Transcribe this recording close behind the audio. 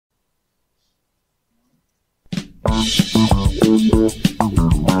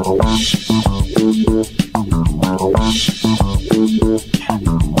Hi,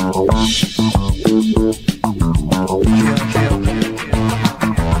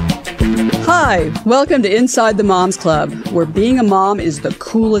 welcome to Inside the Moms Club, where being a mom is the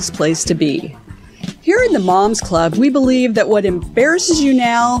coolest place to be. Here in the Moms Club, we believe that what embarrasses you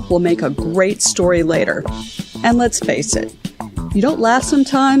now will make a great story later. And let's face it, you don't laugh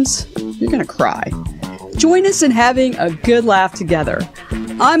sometimes, you're gonna cry. Join us in having a good laugh together.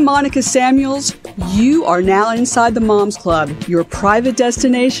 I'm Monica Samuels. You are now inside the Moms Club, your private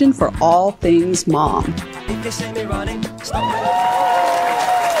destination for all things mom. If you see me running, stop.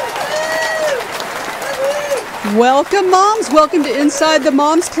 Welcome, moms. Welcome to Inside the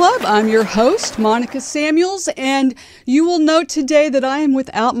Moms Club. I'm your host, Monica Samuels, and you will note today that I am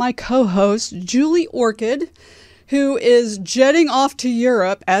without my co-host, Julie Orchid, who is jetting off to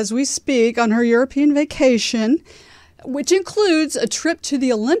Europe as we speak on her European vacation, which includes a trip to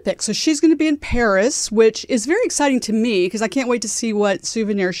the Olympics. So she's going to be in Paris, which is very exciting to me because I can't wait to see what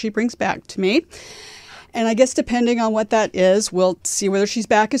souvenir she brings back to me. And I guess depending on what that is, we'll see whether she's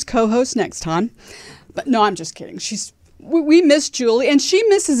back as co-host next time. But no, I'm just kidding. We miss Julie, and she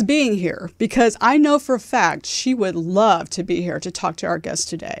misses being here because I know for a fact she would love to be here to talk to our guest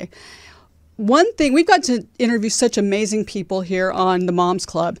today. One thing, we've got to interview such amazing people here on the Moms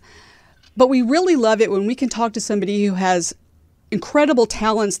Club, but we really love it when we can talk to somebody who has incredible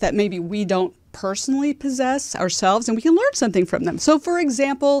talents that maybe we don't personally possess ourselves, and we can learn something from them. So, for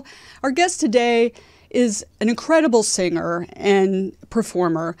example, our guest today is an incredible singer and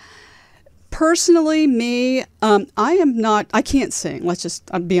performer. Personally, me, I can't sing.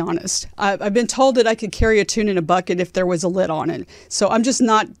 I'll be honest. I've been told that I could carry a tune in a bucket if there was a lid on it. So I'm just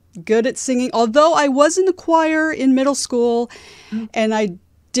not good at singing. Although I was in the choir in middle school, and I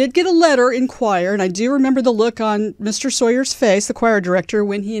did get a letter in choir, and I do remember the look on Mr. Sawyer's face, the choir director,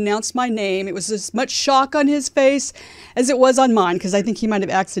 when he announced my name. It was as much shock on his face as it was on mine, because I think he might have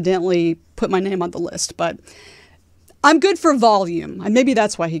accidentally put my name on the list. But I'm good for volume, and maybe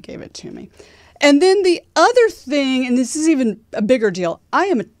that's why he gave it to me. And then the other thing, and this is even a bigger deal, I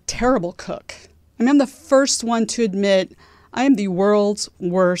am a terrible cook. I mean, I'm the first one to admit I am the world's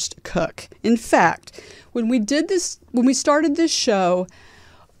worst cook. In fact, when we started this show,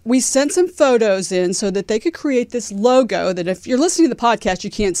 we sent some photos in so that they could create this logo that if you're listening to the podcast,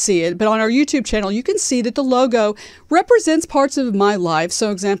 you can't see it. But on our YouTube channel, you can see that the logo represents parts of my life. So,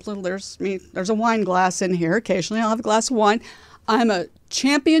 example, there's me. There's a wine glass in here. Occasionally, I'll have a glass of wine. I'm a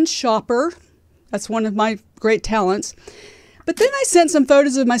champion shopper. That's one of my great talents. But then I sent some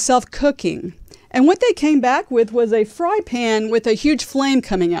photos of myself cooking. And what they came back with was a fry pan with a huge flame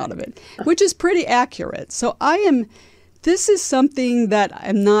coming out of it, which is pretty accurate. So this is something that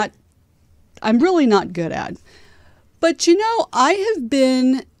I'm really not good at. But I have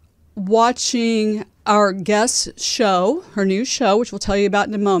been watching our guest's show, her new show, which we'll tell you about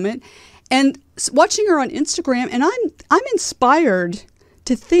in a moment, and watching her on Instagram, and I'm inspired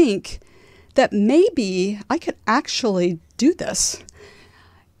to think that maybe I could actually do this.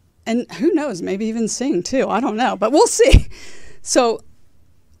 And who knows, maybe even sing too. I don't know, but we'll see. So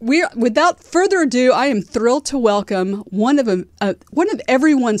without further ado, I am thrilled to welcome one of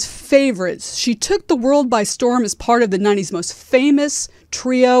everyone's favorites. She took the world by storm as part of the 90s most famous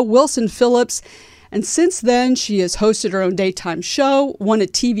trio, Wilson Phillips. And since then, she has hosted her own daytime show, won a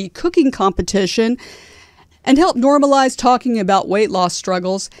TV cooking competition, and helped normalize talking about weight loss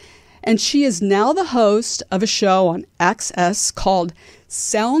struggles. And she is now the host of a show on Access called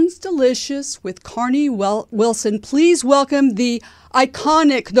Sounds Delicious with Carnie Wilson. Please welcome the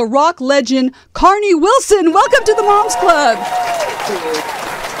iconic, the rock legend, Carnie Wilson. Welcome to the Moms Club.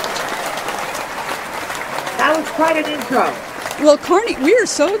 That was quite an intro. Well, Carnie, we are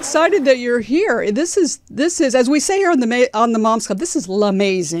so excited that you're here. This is, as we say here on the Moms Club, this is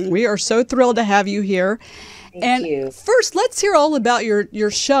amazing. We are so thrilled to have you here. Thank you. First, let's hear all about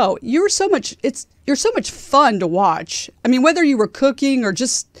your show. You're so much fun to watch. I mean, whether you were cooking or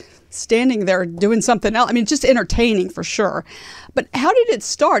just standing there doing something else, I mean, just entertaining for sure. But how did it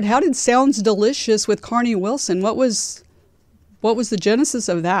start? How did Sounds Delicious with Carnie Wilson? What was the genesis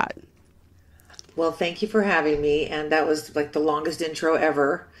of that? Well, thank you for having me, and that was like the longest intro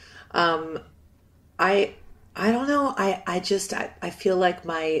ever. I don't know. I feel like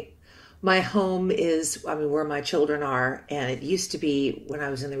my home is, where my children are, and it used to be when I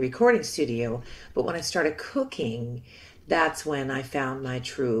was in the recording studio, but when I started cooking, that's when I found my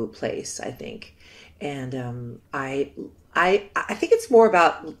true place, I think. And I think it's more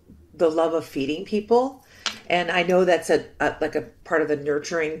about the love of feeding people. And I know that's a part of the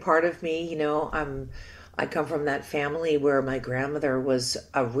nurturing part of me. I'm I come from that family where my grandmother was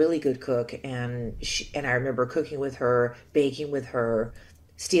a really good cook, and I remember cooking with her, baking with her,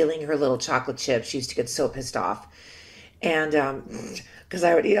 stealing her little chocolate chips. She used to get so pissed off, and because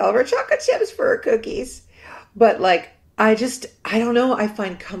I would eat all of her chocolate chips for her cookies. But like, I don't know. I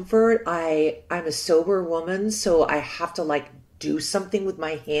find comfort. I'm a sober woman, so I have to like do something with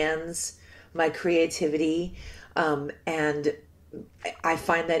my hands, my creativity, and I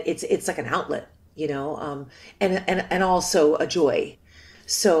find that it's like an outlet, and also a joy.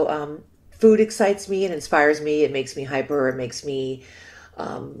 So food excites me and inspires me. It makes me hyper. It makes me,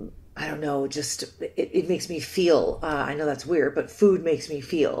 I don't know, just it makes me feel. I know that's weird, but food makes me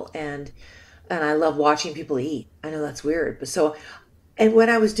feel, and I love watching people eat. I know that's weird, but so, and when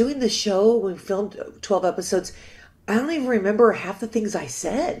I was doing the show, when we filmed 12 episodes, I don't even remember half the things I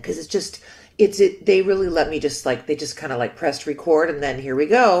said because it's just they really let me just like they just kind of like pressed record and then here we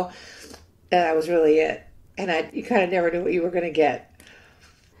go, and that was really it. And you kind of never knew what you were going to get.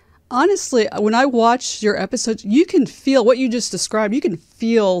 Honestly, when I watch your episodes, you can feel what you just described. You can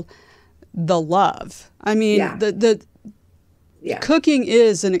feel the love. I mean, Yeah. the Yeah, cooking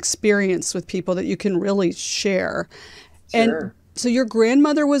is an experience with people that you can really share. sure. And so your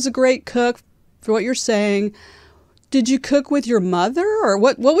grandmother was a great cook, for what you're saying. Did you cook with your mother, or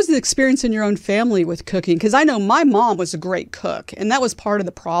what was the experience in your own family with cooking? Because I know my mom was a great cook, and that was part of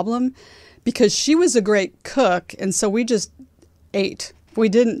the problem because she was a great cook, and so we just ate. We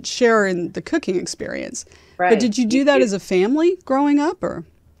didn't share in the cooking experience. But Right. did you do that as a family growing up, or?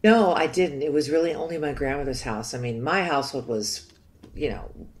 No, I didn't. It was really only my grandmother's house. I mean, my household was,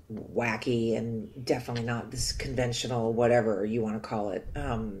 wacky and definitely not this conventional, whatever you want to call it.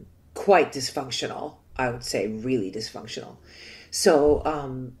 Quite dysfunctional, I would say, really dysfunctional. So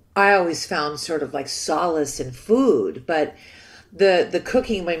I always found sort of like solace in food, but the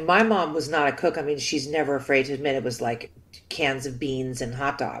cooking. I mean, my mom was not a cook. I mean, she's never afraid to admit it was like cans of beans and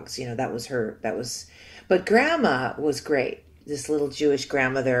hot dogs. That was her. But grandma was great. This little Jewish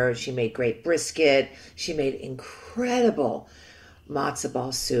grandmother, she made great brisket. She made incredible matzo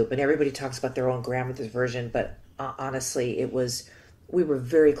ball soup. And everybody talks about their own grandmother's version, but honestly, we were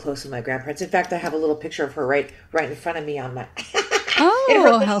very close with my grandparents. In fact, I have a little picture of her right in front of me on my,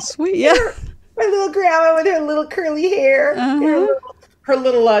 Oh, how sweet. Yeah. my little grandma with her little curly hair, and her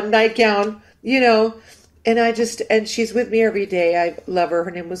little nightgown, and she's with me every day. I love her.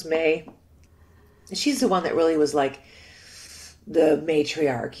 Her name was May. And she's the one that really was like the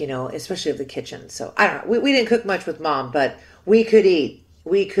matriarch, especially of the kitchen. So I don't know. We didn't cook much with mom, but we could eat.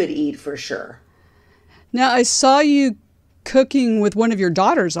 We could eat for sure. Now, I saw you cooking with one of your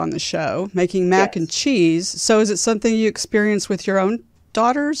daughters on the show, making mac and Yes. cheese. So is it something you experience with your own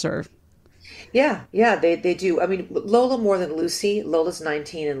daughters, or? Yeah, they do. I mean, Lola more than Lucy. Lola's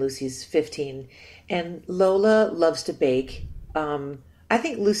 19 and Lucy's 15. And Lola loves to bake. I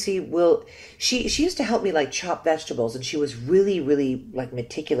think Lucy will, she used to help me like chop vegetables, and she was really, really like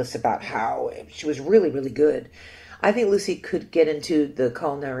meticulous about how she was really, really good. I think Lucy could get into the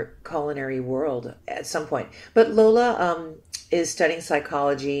culinary world at some point. But Lola is studying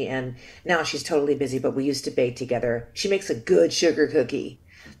psychology, and now she's totally busy, but we used to bake together. She makes a good sugar cookie.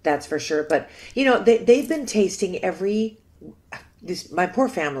 That's for sure. But, they've been tasting my poor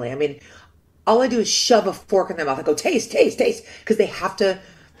family. I mean, all I do is shove a fork in their mouth. I go, taste, taste, taste. Because they have to,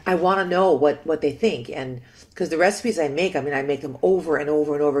 I want to know what they think. And because the recipes I make, I mean, I make them over and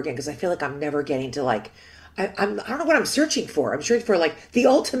over and over again because I feel like I'm never getting to like, I don't know what I'm searching for. I'm searching for like the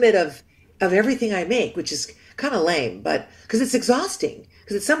ultimate of everything I make, which is kind of lame, but because it's exhausting.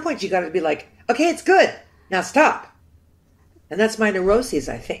 Because at some point you got to be like, okay, it's good. Now stop. And that's my neuroses,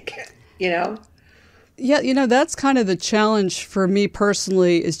 I think, Yeah, that's kind of the challenge for me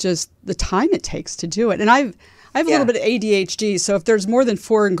personally, is just the time it takes to do it. And I have a little bit of ADHD, so if there's more than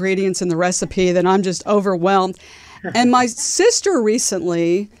 4 ingredients in the recipe, then I'm just overwhelmed. And my sister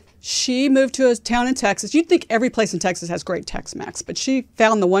recently, she moved to a town in Texas. You'd think every place in Texas has great Tex-Mex, but she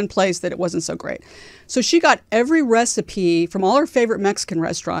found the one place that it wasn't so great. So she got every recipe from all her favorite Mexican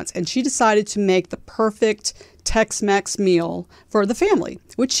restaurants, and she decided to make the perfect Tex-Mex meal for the family,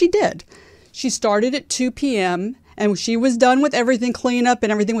 which she did. She started at 2 p.m. and she was done with everything, cleanup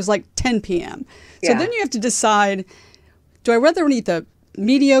and everything was like 10 p.m. So Yeah. then you have to decide, do I rather eat the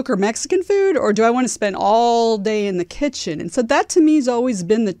mediocre Mexican food, or do I want to spend all day in the kitchen? And so that to me has always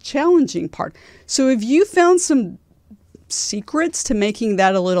been the challenging part. So have you found some secrets to making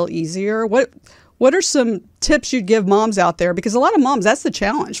that a little easier? What are some tips you'd give moms out there? Because a lot of moms, that's the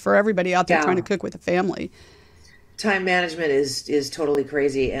challenge for everybody out there Yeah. trying to cook with a family. time management is totally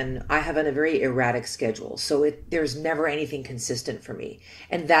crazy, and I have a very erratic schedule. So there's never anything consistent for me,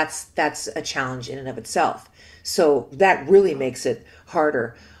 and that's a challenge in and of itself. So that really makes it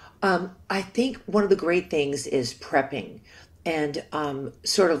harder. I think one of the great things is prepping, and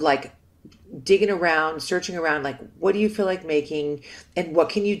sort of like digging around, searching around, like what do you feel like making and what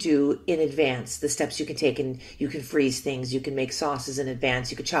can you do in advance, the steps you can take, and you can freeze things, you can make sauces in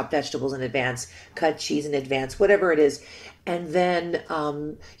advance, you can chop vegetables in advance, cut cheese in advance, whatever it is. And then,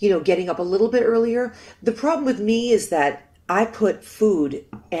 getting up a little bit earlier. The problem with me is that I put food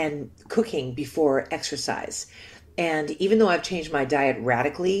and cooking before exercise. And even though I've changed my diet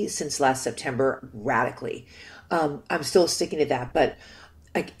radically since last September, radically, I'm still sticking to that. But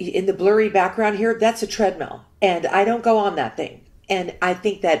in the blurry background here, that's a treadmill, and I don't go on that thing. And I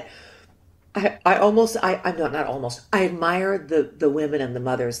think that I'm not almost. I admire the women and the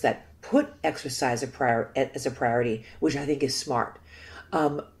mothers that put exercise as a priority, which I think is smart.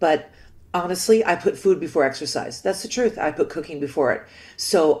 But honestly, I put food before exercise. That's the truth. I put cooking before it.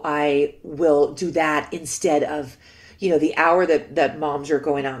 So I will do that instead of, the hour that moms are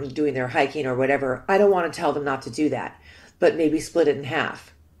going out and doing their hiking or whatever. I don't want to tell them not to do that, but maybe split it in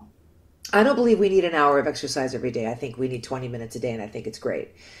half. I don't believe we need an hour of exercise every day. I think we need 20 minutes a day, and I think it's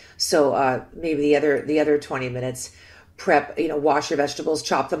great. So maybe the other 20 minutes, prep, wash your vegetables,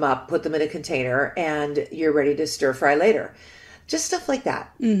 chop them up, put them in a container, and you're ready to stir fry later. Just stuff like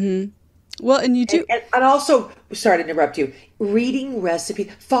that. Mm-hmm. Well, and you do. And also, sorry to interrupt you, reading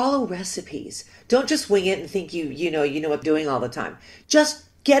recipes, follow recipes. Don't just wing it and think you know what I'm doing all the time. Just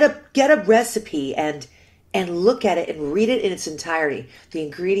get a recipe and look at it and read it in its entirety. The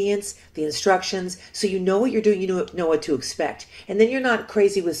ingredients, the instructions, so you know what you're doing, you know what to expect. And then you're not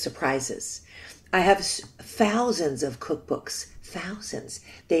crazy with surprises. I have thousands of cookbooks, thousands.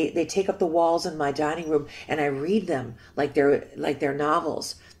 They take up the walls in my dining room, and I read them like they're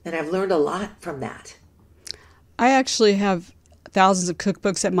novels. And I've learned a lot from that. I actually have thousands of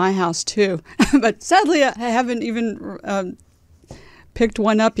cookbooks at my house too, but sadly I haven't even picked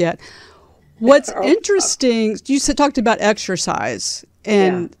one up yet. What's interesting, you talked about exercise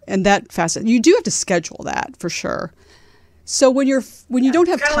and that facet. You do have to schedule that for sure. So when you don't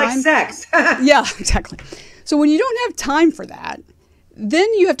have time, like sex. Yeah, exactly. So when you don't have time for that,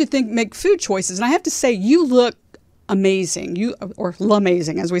 then you have to make food choices. And I have to say, you look amazing. Or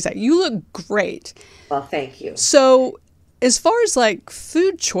l'amazing, as we say. You look great. Well, thank you. So as far as like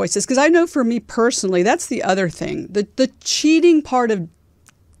food choices, because I know for me personally, that's the other thing. The cheating part of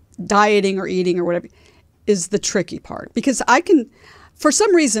dieting or eating or whatever is the tricky part, because for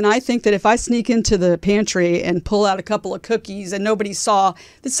some reason, I think that if I sneak into the pantry and pull out a couple of cookies and nobody saw,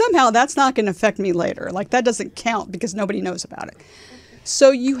 that somehow that's not going to affect me later. Like that doesn't count because nobody knows about it.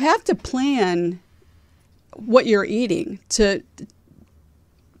 So you have to plan what you're eating to,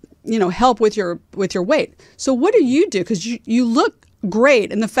 help with your weight. So what do you do? Because you look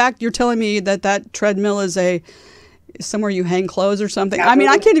great. And the fact you're telling me that treadmill is somewhere you hang clothes or something. I mean,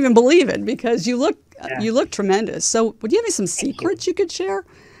 I can't even believe it because you look tremendous. So would you have some secrets you could share?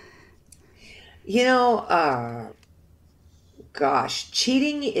 Gosh,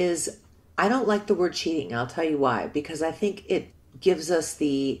 cheating is, I don't like the word cheating. I'll tell you why. Because I think it gives us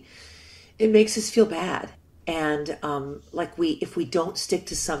it makes us feel bad. And if we don't stick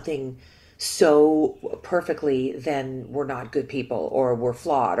to something so perfectly, then we're not good people or we're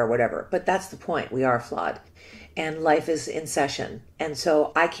flawed or whatever. But that's the point. We are flawed. And life is in session. And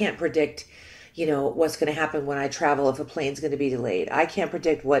so I can't predict, what's going to happen when I travel, if a plane's going to be delayed. I can't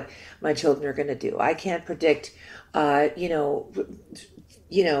predict what my children are going to do. I can't predict, an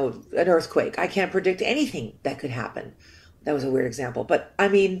earthquake. I can't predict anything that could happen. That was a weird example. But I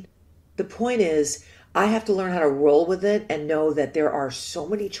mean, the point is, I have to learn how to roll with it and know that there are so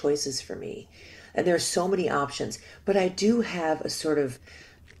many choices for me and there are so many options. But I do have a sort of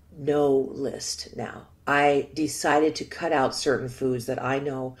no list now. I decided to cut out certain foods that I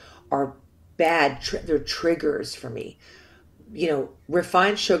know are bad. They're triggers for me.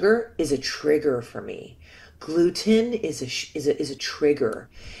 Refined sugar is a trigger for me. Gluten is a trigger,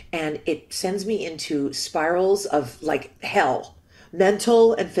 and it sends me into spirals of like hell,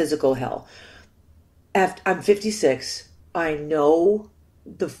 mental and physical hell. I'm 56. I know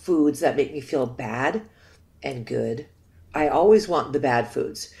the foods that make me feel bad and good. I always want the bad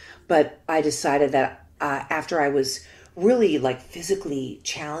foods, but I decided that after I was really like physically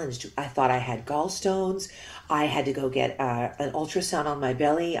challenged, I thought I had gallstones. I had to go get an ultrasound on my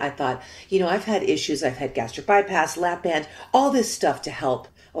belly. I thought, I've had issues. I've had gastric bypass, lap band, all this stuff to help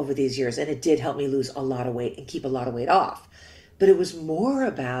over these years. And it did help me lose a lot of weight and keep a lot of weight off. But it was more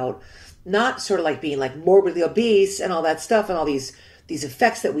about not sort of like being like morbidly obese and all that stuff and all these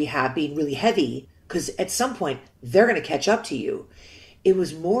effects that we have being really heavy, because at some point they're going to catch up to you. It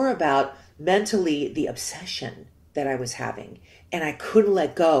was more about mentally the obsession that I was having. And I couldn't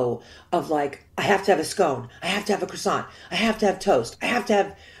let go of like, I have to have a scone. I have to have a croissant. I have to have toast. I have to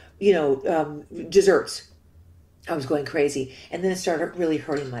have, desserts. I was going crazy. And then it started really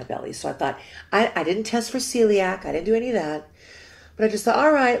hurting my belly. So I thought, I didn't test for celiac. I didn't do any of that. But I just thought,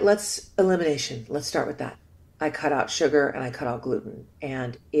 all right, elimination. Let's start with that. I cut out sugar and I cut out gluten.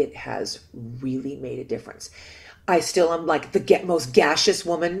 And it has really made a difference. I still am like the most gaseous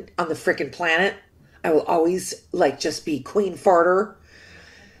woman on the freaking planet. I will always like just be queen farter.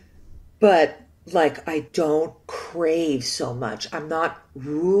 But like I don't crave so much. I'm not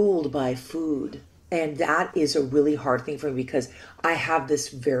ruled by food. And that is a really hard thing for me because I have this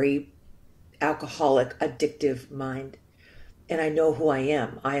very alcoholic, addictive mind. And I know who I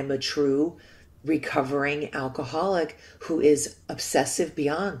am. I am a true recovering alcoholic who is obsessive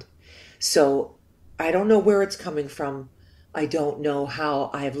beyond. So I don't know where it's coming from. I don't know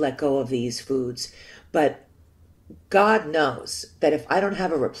how I have let go of these foods, but God knows that if I don't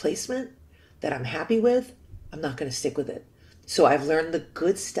have a replacement that I'm happy with, I'm not going to stick with it. So I've learned the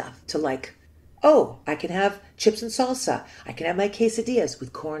good stuff to like, oh, I can have chips and salsa. I can have my quesadillas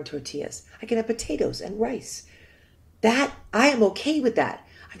with corn tortillas. I can have potatoes and rice. That, I am okay with that.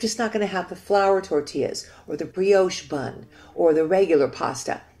 I'm just not going to have the flour tortillas or the brioche bun or the regular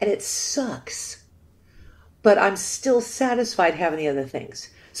pasta. And it sucks. But I'm still satisfied having the other things.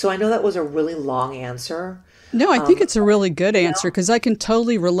 So I know that was a really long answer. No, I think it's a really good answer because I can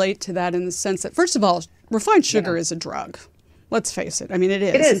totally relate to that in the sense that, first of all, refined sugar is a drug. Let's face it. I mean, it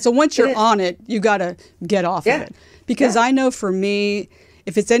is. And so once you're on it, you got to get off of it. Because I know for me,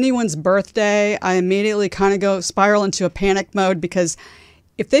 if it's anyone's birthday, I immediately kind of go spiral into a panic mode because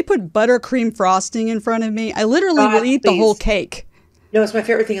if they put buttercream frosting in front of me, I literally will eat the whole cake. No, it's my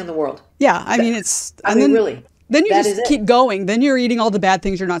favorite thing in the world. Yeah, I mean, it's... really. Then you just keep going. Then you're eating all the bad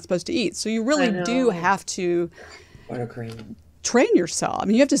things you're not supposed to eat. So you really do have to train yourself. I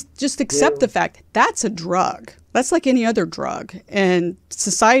mean, you have to just accept the fact that's a drug. That's like any other drug. And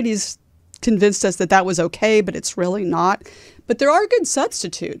society's convinced us that that was okay, but it's really not. But there are good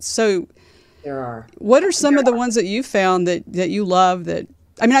substitutes. So there are. What are some of the ones that you found that you love? That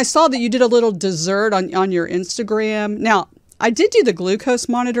I mean, I saw that you did a little dessert on your Instagram. Now, I did do the glucose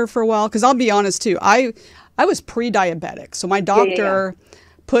monitor for a while because I'll be honest too. I was pre-diabetic. So my doctor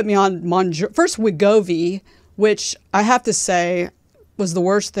put me on first Wegovy, which I have to say was the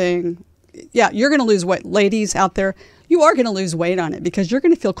worst thing. Yeah, you're going to lose weight. Ladies out there, you are going to lose weight on it because you're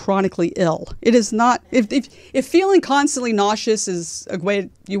going to feel chronically ill. It is not, if feeling constantly nauseous is a way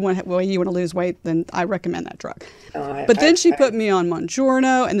you want to lose weight, then I recommend that drug. But then she put me on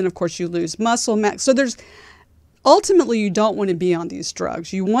Mounjaro, and then of course you lose muscle mass. So ultimately you don't want to be on these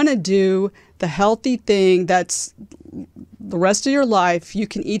drugs. You want to do the healthy thing that's the rest of your life. You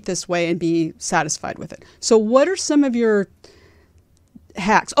can eat this way and be satisfied with it. So what are some of your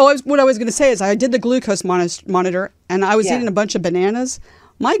hacks? What I was going to say is I did the glucose monitor and I was eating a bunch of bananas.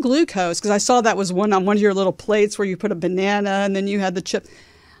 My glucose, because I saw that was on one of your little plates where you put a banana and then you had the chip.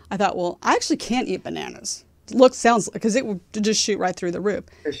 I thought, well, I actually can't eat bananas. Because it would just shoot right through the roof.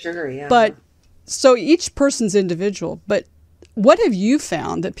 For sugar, yeah. But so each person's individual. But what have you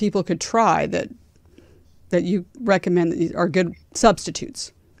found that people could try that you recommend that are good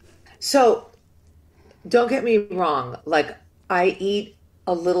substitutes? So don't get me wrong. Like I eat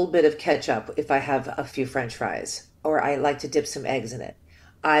a little bit of ketchup if I have a few French fries, or I like to dip some eggs in it.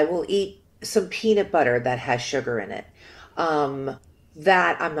 I will eat some peanut butter that has sugar in it.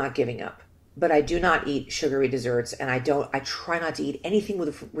 That I'm not giving up. But I do not eat sugary desserts, and I try not to eat anything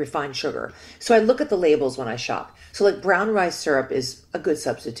with refined sugar. So I look at the labels when I shop. So like brown rice syrup is a good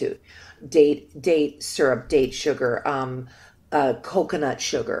substitute. Date syrup, date sugar, coconut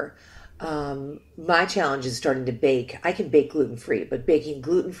sugar. My challenge is starting to bake. I can bake gluten-free, but baking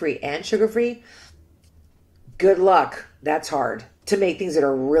gluten-free and sugar-free, good luck. That's hard to make things that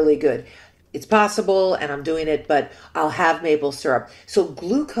are really good. It's possible, and I'm doing it, but I'll have maple syrup. So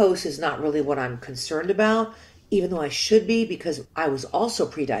glucose is not really what I'm concerned about, even though I should be, because I was also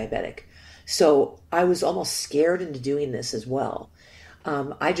pre-diabetic. So I was almost scared into doing this as well.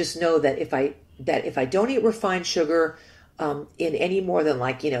 I just know that if I don't eat refined sugar in any more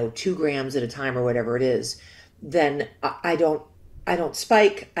than 2 grams at a time or whatever it is, then I don't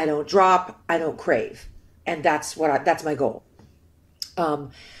spike, I don't drop, I don't crave, and that's my goal.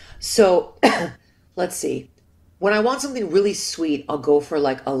 So let's see. When I want something really sweet, I'll go for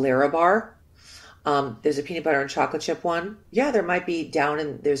like a Larabar. There's a peanut butter and chocolate chip one. Yeah, there might be down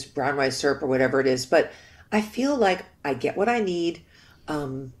in there's brown rice syrup or whatever it is, but I feel like I get what I need.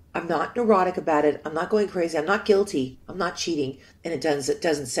 I'm not neurotic about it. I'm not going crazy. I'm not guilty. I'm not cheating, and it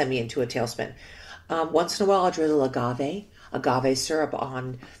doesn't send me into a tailspin. Once in a while, I'll drizzle agave syrup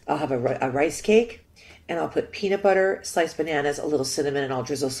on. I'll have a rice cake, and I'll put peanut butter, sliced bananas, a little cinnamon, and I'll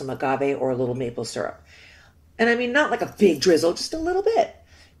drizzle some agave or a little maple syrup. And I mean, not like a big drizzle, just a little bit.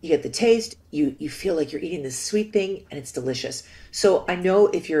 You get the taste, you feel like you're eating this sweet thing, and it's delicious. So I know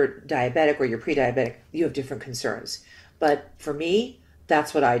if you're diabetic or you're pre-diabetic, you have different concerns. But for me,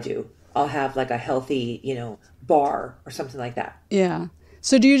 that's what I do. I'll have like a healthy, bar or something like that. Yeah.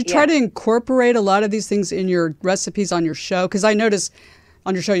 So do you try Yeah, to incorporate a lot of these things in your recipes on your show? Because I notice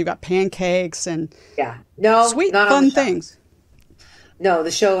on your show you've got pancakes and yeah. No, sweet, not on the fun show. things. No,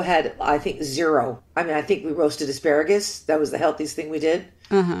 the show had, I think, zero. I mean, I think we roasted asparagus. That was the healthiest thing we did.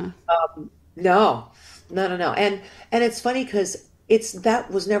 Uh-huh. No, no, no, no. And it's funny because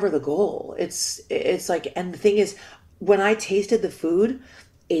that was never the goal. It's like, and the thing is, when I tasted the food,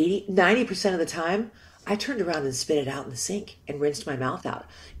 90% of the time, I turned around and spit it out in the sink and rinsed my mouth out.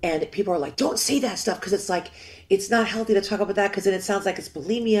 And people are like, don't say that stuff because it's like, it's not healthy to talk about that because then it sounds like it's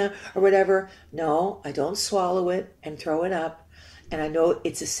bulimia or whatever. No, I don't swallow it and throw it up. And I know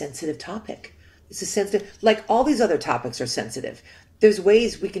it's a sensitive topic. It's a sensitive, like all these other topics are sensitive. There's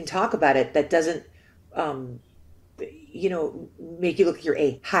ways we can talk about it that doesn't, um, make you look like you're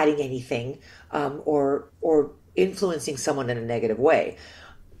hiding anything, or influencing someone in a negative way.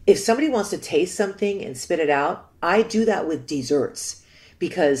 If somebody wants to taste something and spit it out, I do that with desserts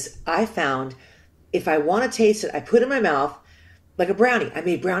because I found if I want to taste it, I put it in my mouth like a brownie. I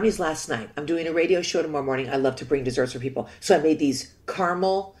made brownies last night. I'm doing a radio show tomorrow morning. I love to bring desserts for people. So I made these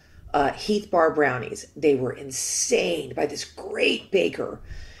caramel Heath bar brownies. They were insane by this great baker.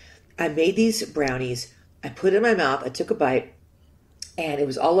 I made these brownies. I put it in my mouth. I took a bite and it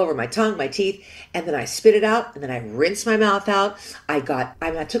was all over my tongue, my teeth, and then I spit it out, and then I rinsed my mouth out. I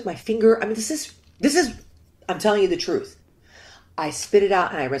took my finger. I mean, this is, I'm telling you the truth. I spit it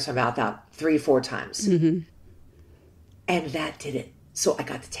out and I rinsed my mouth out 3, 4 times, and that did it. So I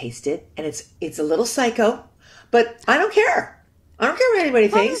got to taste it, and it's a little psycho, but I don't care. I don't care what anybody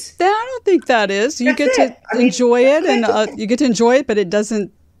thinks. I don't think that is. You That's get to it. I mean, enjoy that's it, what I and do. you get to enjoy it, but it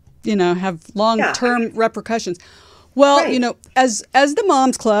doesn't, have Yeah, I long-term mean, repercussions. Well, right. as the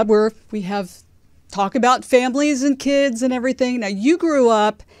Moms Club, where we have talk about families and kids and everything. Now, you grew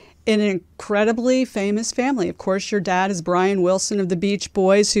up in an incredibly famous family. Of course, your dad is Brian Wilson of the Beach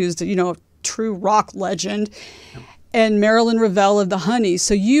Boys, who's a true rock legend, and Marilyn Ravel of the Honeys.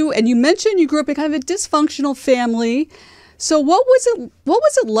 So you mentioned you grew up in kind of a dysfunctional family. So what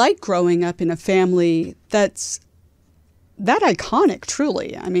was it like growing up in a family that's that iconic,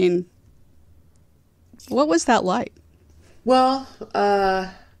 truly? I mean, what was that like? Well, I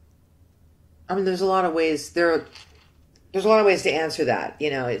mean, there's a lot of ways. There's a lot of ways to answer that.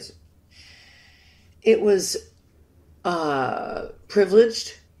 It was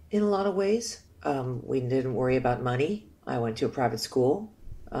privileged in a lot of ways. We didn't worry about money. I went to a private school.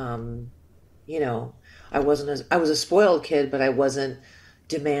 Um, you know, I was a spoiled kid, but I wasn't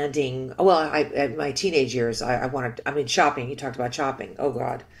demanding. Well, at my teenage years, I wanted. I mean, shopping. You talked about shopping. Oh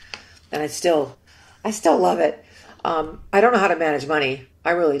God, and I still love it. I don't know how to manage money.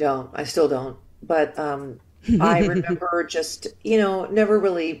 I really don't. I still don't. But I remember just, never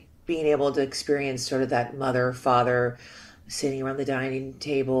really being able to experience sort of that mother, father sitting around the dining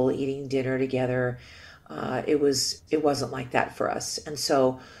table, eating dinner together. It wasn't like that for us. And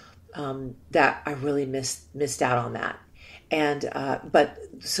so that I really missed out on that. And but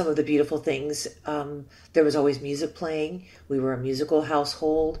some of the beautiful things, there was always music playing. We were a musical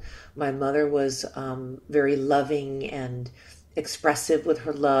household. My mother was very loving and expressive with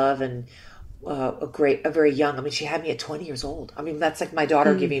her love, and a very young. I mean, she had me at 20 years old. I mean, that's like my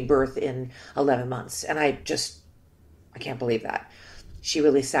daughter giving birth in 11 months, and I can't believe that. She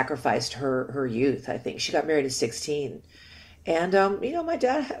really sacrificed her youth. I think she got married at 16, and my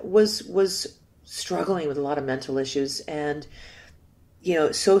dad was struggling with a lot of mental issues, and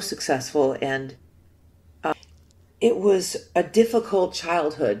so successful. And it was a difficult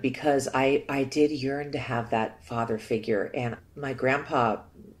childhood because I did yearn to have that father figure. And my grandpa,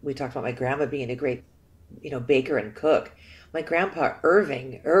 we talked about my grandma being a great baker and cook. My grandpa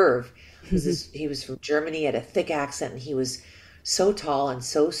Irv he was from Germany, had a thick accent, and he was so tall and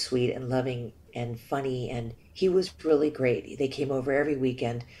so sweet and loving and funny, and he was really great. They came over every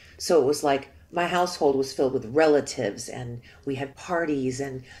weekend. So it was like my household was filled with relatives, and we had parties,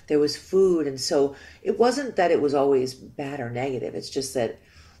 and there was food. And so it wasn't that it was always bad or negative. It's just that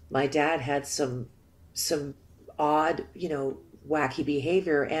my dad had some odd, wacky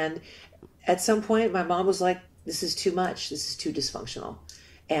behavior. And at some point, my mom was like, this is too much. This is too dysfunctional.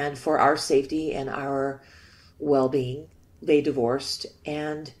 And for our safety and our well-being, they divorced.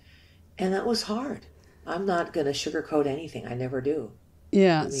 And that was hard. I'm not going to sugarcoat anything. I never do.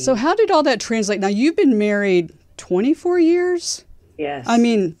 Yeah. I So mean, how did all that translate? Now, you've been married 24 years? I yes.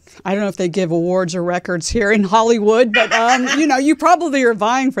 mean, I don't know if they give awards or records here in Hollywood, but you probably are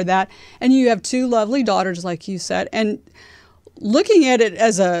vying for that. And you have two lovely daughters, like you said. And looking at it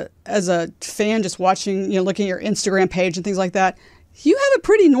as a fan, just watching, looking at your Instagram page and things like that, you have a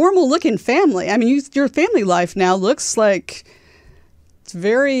pretty normal looking family. I mean, your family life now looks like it's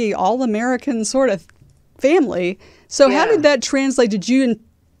very all American sort of family. So how did Yeah. that translate? Did you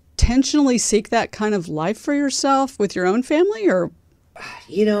intentionally seek that kind of life for yourself with your own family, or?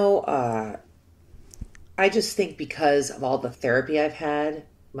 You know, I just think because of all the therapy I've had,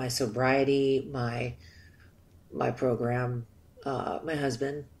 my sobriety, my program, my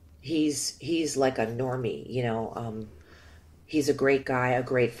husband, he's like a normie, he's a great guy, a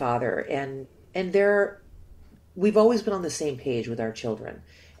great father, and we've always been on the same page with our children,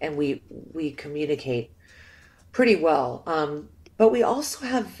 and we communicate pretty well. But we also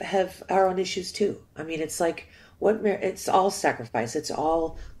have our own issues too. I mean, it's like it's all sacrifice, it's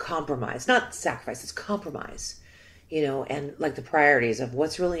all compromise, not sacrifice, it's compromise. And like the priorities of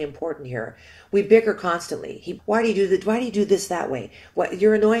what's really important here. We bicker constantly. Why do you do that? Why do you do this that way? What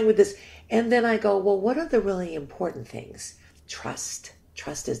you're annoying with this? And then I go, well, what are the really important things? Trust.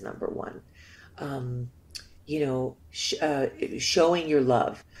 Trust is number one. Um, showing your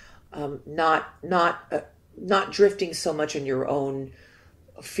love, not drifting so much on your own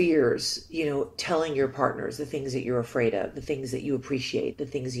fears, telling your partners the things that you're afraid of, the things that you appreciate, the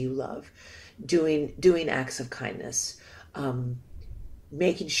things you love, doing acts of kindness, um,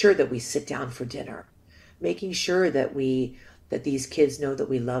 making sure that we sit down for dinner, making sure that these kids know that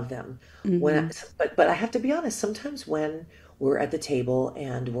we love them. When I, Hmm. but I have to be honest, sometimes when we're at the table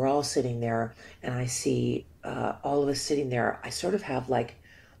and we're all sitting there and I see all of us sitting there, I sort of have like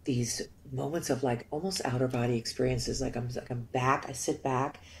these moments of like almost outer body experiences. Like I'm back, I sit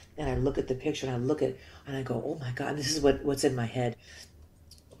back and I look at the picture and I go, oh my God, this is what's in my head.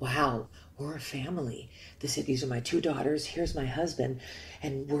 Wow, we're a family. These are my two daughters. Here's my husband,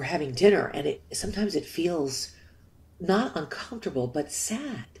 and we're having dinner. And sometimes it feels not uncomfortable, but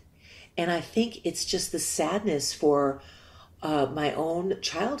sad. And I think it's just the sadness for my own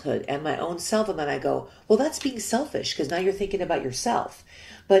childhood and my own self. And then I go, well, that's being selfish because now you're thinking about yourself.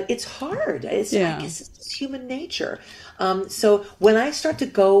 But it's hard. I Yeah. guess it's just human nature. So when I start to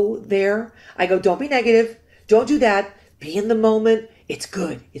go there, I go, don't be negative. Don't do that. Be in the moment. It's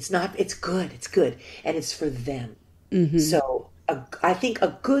good. It's not, it's good. It's good. And it's for them. Hmm. So I think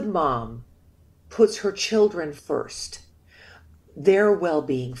a good mom puts her children first, their well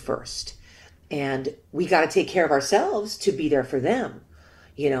being first. And we got to take care of ourselves to be there for them.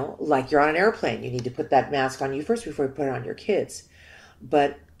 Like you're on an airplane, you need to put that mask on you first before you put it on your kids.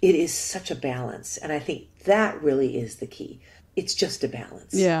 But it is such a balance. And I think that really is the key. It's just a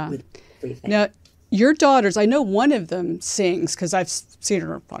balance Yeah. with everything. Now, your daughters, I know one of them sings because I've seen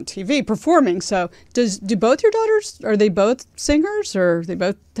her on TV performing. So, do both your daughters, are they both singers, or they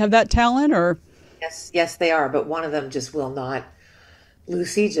both have that talent, or? Yes, yes, they are. But one of them just will not.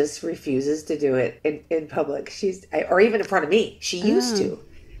 Lucy just refuses to do it in public. Or even in front of me. She used Oh. to.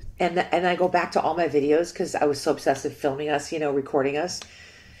 And I go back to all my videos because I was so obsessed with filming us, recording us.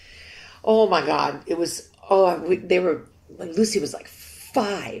 Oh my God. It was, they were, like, Lucy was like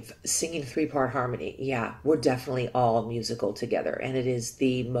 5 singing 3-part harmony. Yeah, we're definitely all musical together. And it is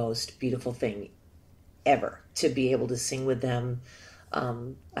the most beautiful thing ever to be able to sing with them.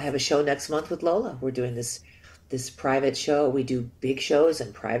 I have a show next month with Lola. We're doing this private show. We do big shows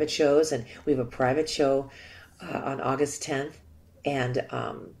and private shows, and we have a private show on August 10th. And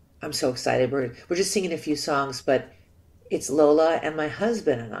I'm so excited. We're just singing a few songs, but it's Lola and my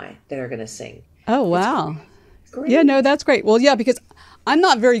husband and I that are going to sing. Oh, It's wow. great. It's Yeah, no, great. that's great. Well, yeah, because I'm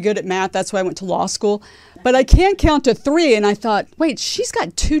not very good at math. That's why I went to law school. But I can count to 3. And I thought, wait, she's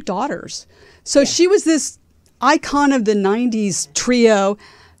got 2 daughters. So Yeah. she was this icon of the 90s trio.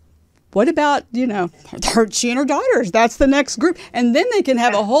 What about, she and her daughters? That's the next group. And then they can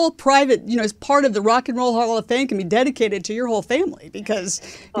have a whole private, as part of the Rock and Roll Hall of Fame, can be dedicated to your whole family because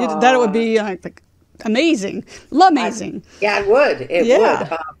that would Aw. be like amazing. I, Amazing. yeah, it would. It would.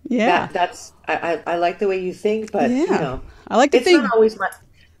 Yeah. Yeah. That's I like the way you think, but Yeah. I like to it's not think, always my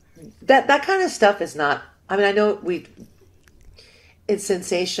that kind of stuff is not. I mean, I know it's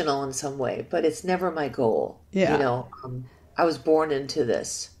sensational in some way, but it's never my goal. yeah. I was born into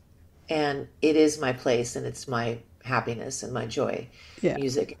this. and it is my place and it's my happiness and my joy, Yeah.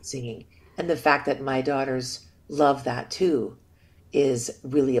 music and singing. And the fact that my daughters love that too is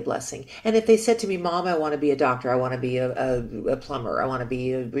really a blessing. And if they said to me, Mom, I want to be a doctor, I want to be a plumber, I want to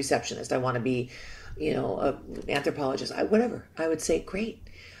be a receptionist, I want to be, an anthropologist, whatever, I would say, great.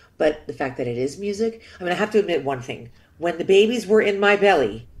 But the fact that it is music, I mean, I have to admit one thing. When the babies were in my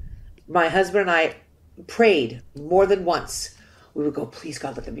belly, my husband and I prayed more than once. We would go, please,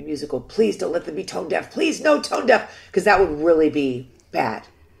 God, let them be musical. Please don't let them be tone deaf. Please, no tone deaf, because that would really be bad.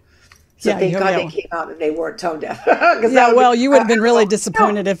 So Yeah, thank you God yeah. they came out and they weren't tone deaf. 'Cause that Yeah, would well, be, you would have been really no,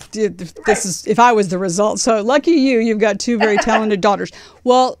 disappointed if right. if I was the result. So lucky you, you've got two very talented daughters.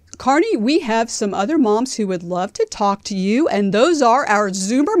 Well, Carney, we have some other moms who would love to talk to you, and those are our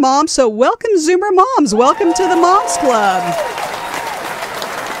Zoomer moms. So welcome, Zoomer moms. Welcome to the Moms Club.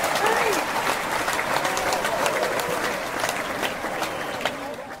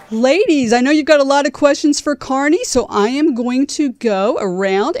 Ladies, I know you've got a lot of questions for Carney, so I am going to go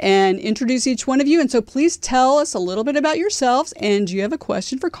around and introduce each one of you. And so please tell us a little bit about yourselves. And do you have a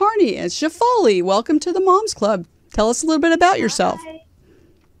question for Carney? It's Shafali. Welcome to the Moms Club. Tell us a little bit about yourself. Hi.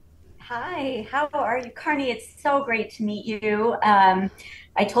 Hi, how are you? Carney, it's so great to meet you.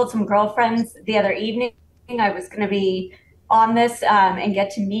 I told some girlfriends the other evening I was going to be on this and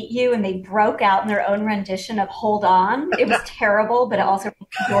get to meet you, and they broke out in their own rendition of Hold On. It was terrible, but also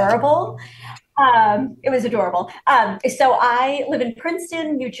adorable. It was adorable. So I live in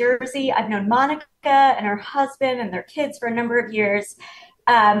Princeton, New Jersey. I've known Monica and her husband and their kids for a number of years.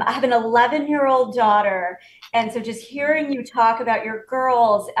 I have an 11-year-old daughter. And so just hearing you talk about your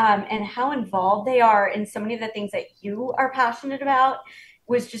girls and how involved they are in so many of the things that you are passionate about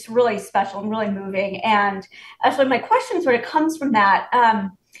was just really special and really moving. And actually, my question sort of comes from that.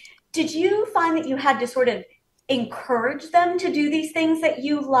 Did you find that you had to sort of encourage them to do these things that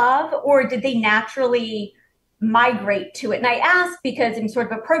you love, or did they naturally migrate to it? And I ask because I'm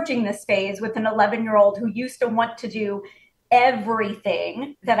sort of approaching this phase with an 11-year-old who used to want to do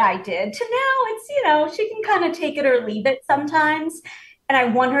everything that I did to now it's, she can kind of take it or leave it sometimes. And I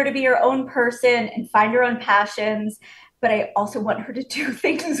want her to be her own person and find her own passions, but I also want her to do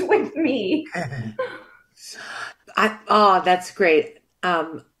things with me. That's great.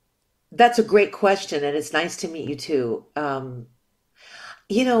 That's a great question, and it's nice to meet you too. I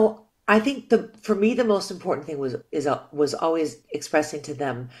think for me the most important thing was always expressing to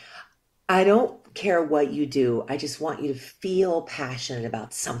them, I don't care what you do. I just want you to feel passionate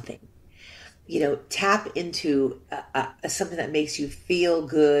about something. Tap into something that makes you feel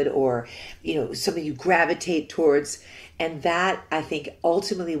good, or something you gravitate towards, and that I think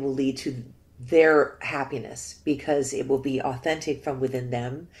ultimately will lead to their happiness because it will be authentic from within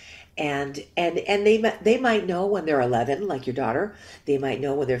them. And they might know when they're 11, like your daughter. They might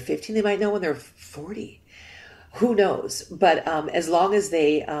know when they're 15. They might know when they're 40. Who knows? But as long as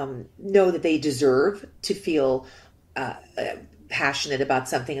they know that they deserve to feel passionate about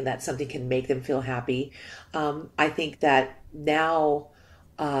something and that something can make them feel happy, I think that now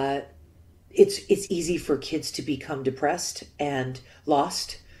it's easy for kids to become depressed and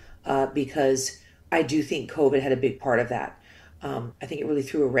lost because I do think COVID had a big part of that. I think it really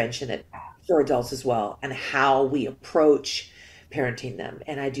threw a wrench in it for adults as well, and how we approach parenting them.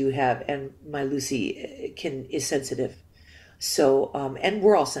 And and my Lucy is sensitive. So, and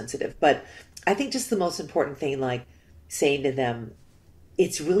we're all sensitive, but I think just the most important thing, like saying to them,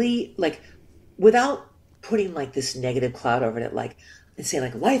 it's really like, without putting like this negative cloud over it, like, and saying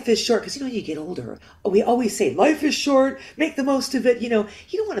like life is short, because when you get older, we always say life is short, make the most of it. You don't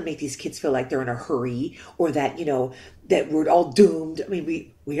want to make these kids feel like they're in a hurry, or that that we're all doomed. I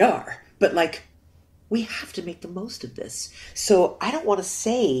mean, we are, but like, we have to make the most of this. So I don't want to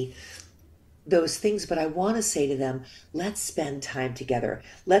say those things, but I want to say to them, let's spend time together.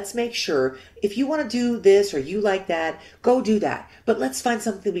 Let's make sure, if you want to do this or you like that, go do that. But let's find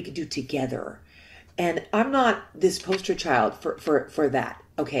something we can do together. And I'm not this poster child for that.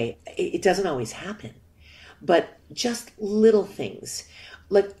 Okay. It doesn't always happen, but just little things.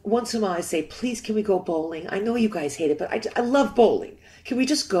 Like once in a while I say, please, can we go bowling? I know you guys hate it, but I love bowling. Can we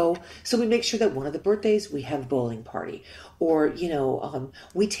just go? So we make sure that one of the birthdays we have a bowling party, or,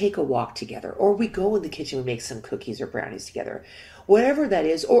 we take a walk together, or we go in the kitchen, we make some cookies or brownies together, whatever that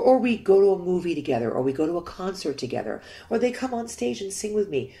is, or we go to a movie together, or we go to a concert together, or they come on stage and sing with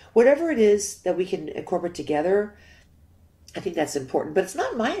me, whatever it is that we can incorporate together. I think that's important, but it's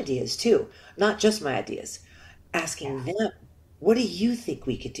not my ideas too, not just my ideas, asking them, what do you think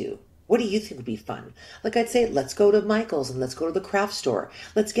we could do? What do you think would be fun? Like I'd say, let's go to Michael's and let's go to the craft store.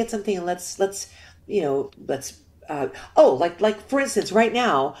 Let's get something and let's like for instance, right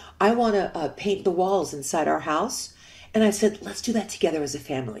now, I want to paint the walls inside our house. And I said, let's do that together as a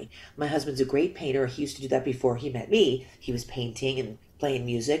family. My husband's a great painter. He used to do that before he met me. He was painting and playing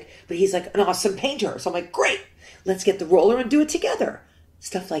music, but he's like an awesome painter. So I'm like, great, let's get the roller and do it together.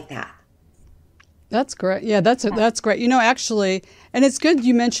 Stuff like that. That's great. Yeah, that's great. Actually, and it's good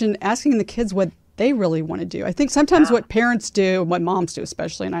you mentioned asking the kids what they really want to do. I think sometimes what parents do, what moms do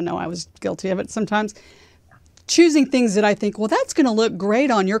especially, and I know I was guilty of it sometimes, choosing things that I think, well, that's going to look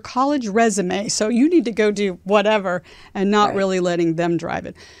great on your college resume, so you need to go do whatever, and not really letting them drive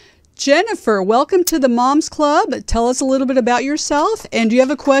it. Jennifer, welcome to the Moms Club. Tell us a little bit about yourself, and do you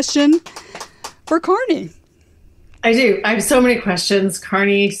have a question for Carnie? I do. I have so many questions,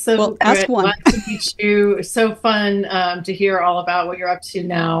 Carnie. So ask one. Glad to meet you. So fun to hear all about what you're up to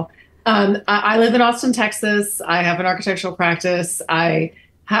now. I live in Austin, Texas. I have an architectural practice. I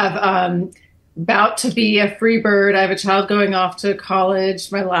have about to be a free bird. I have a child going off to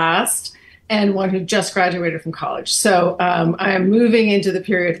college, my last, and one who just graduated from college. So I am moving into the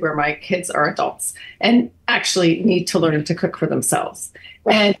period where my kids are adults and actually need to learn to cook for themselves.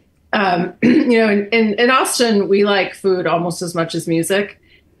 And, in Austin, we like food almost as much as music.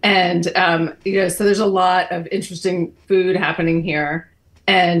 And, so there's a lot of interesting food happening here.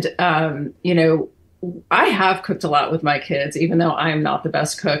 And, I have cooked a lot with my kids, even though I am not the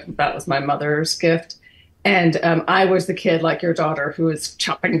best cook. That was my mother's gift. And I was the kid like your daughter who was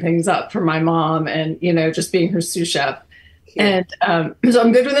chopping things up for my mom and, just being her sous chef. Yeah. And so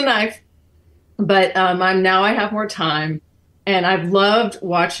I'm good with a knife, but I have more time. And I've loved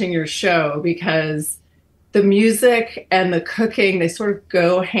watching your show because the music and the cooking, they sort of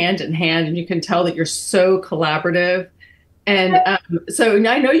go hand in hand, and you can tell that you're so collaborative. And so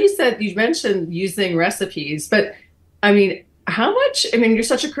I know you mentioned using recipes, but how much, you're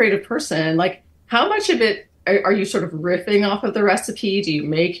such a creative person, like how much of it are you sort of riffing off of the recipe? Do you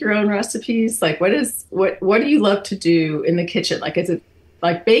make your own recipes? Like what do you love to do in the kitchen? Like, is it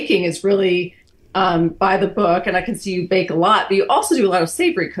like baking is really by the book, and I can see you bake a lot, but you also do a lot of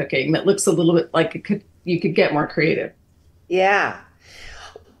savory cooking that looks a little bit like you could get more creative. Yeah.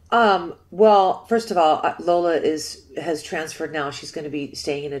 Well, first of all, Lola has transferred now. She's going to be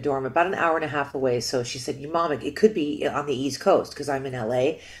staying in a dorm about an hour and a half away. So she said, Mom, it could be on the East Coast because I'm in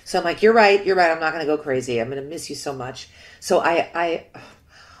LA. So I'm like, you're right. I'm not going to go crazy. I'm going to miss you so much. So I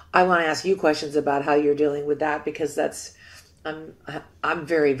want to ask you questions about how you're dealing with that, because I'm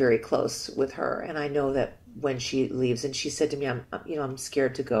very, very close with her. And I know that when she leaves, and she said to me, I'm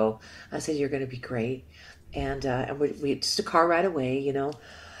scared to go. I said, you're going to be great. And we just a car ride away,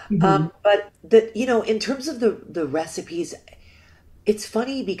 Mm-hmm. But in terms of the recipes, it's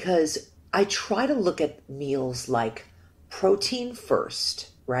funny because I try to look at meals like protein first,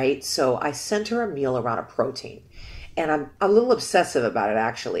 right? So I sent her a meal around a protein, and I'm a little obsessive about it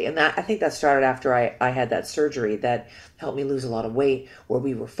actually. And I think that started after I had that surgery that helped me lose a lot of weight, where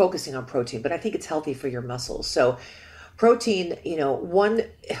we were focusing on protein, but I think it's healthy for your muscles. So protein,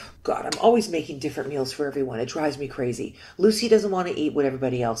 God, I'm always making different meals for everyone. It drives me crazy. Lucy doesn't want to eat what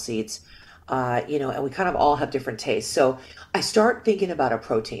everybody else eats, and we kind of all have different tastes. So I start thinking about a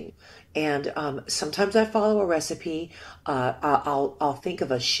protein, and sometimes I follow a recipe. I'll think of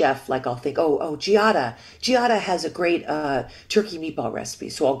a chef, like I'll think, Giada has a great turkey meatball recipe,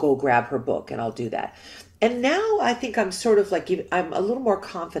 so I'll go grab her book and I'll do that. And now I think I'm sort of like, I'm a little more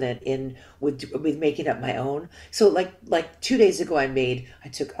confident with making up my own. So like 2 days ago, I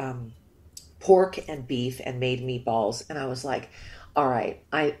took pork and beef and made meatballs. And I was like, all right,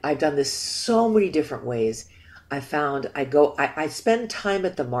 I've done this so many different ways. I spend time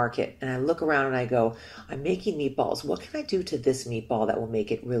at the market and I look around and I go, I'm making meatballs. What can I do to this meatball that will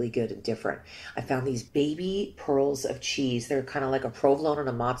make it really good and different? I found these baby pearls of cheese. They're kind of like a provolone and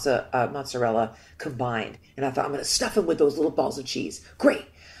a mozzarella combined. And I thought, I'm going to stuff them with those little balls of cheese. Great.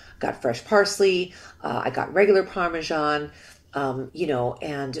 Got fresh parsley. I got regular Parmesan,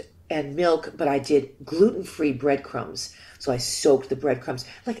 and milk, but I did gluten-free breadcrumbs. So I soaked the breadcrumbs.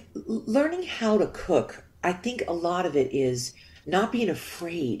 Like learning how to cook, I think a lot of it is not being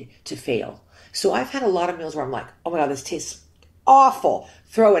afraid to fail. So I've had a lot of meals where I'm like, oh my God, this tastes awful.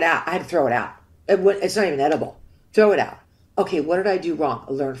 Throw it out. I had to throw it out. It's not even edible. Throw it out. Okay, what did I do wrong?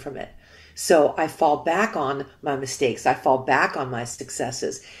 I learned from it. So I fall back on my mistakes. I fall back on my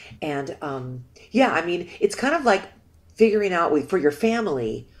successes. And it's kind of like figuring out for your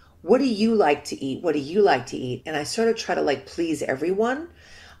family, what do you like to eat? What do you like to eat? And I sort of try to please everyone.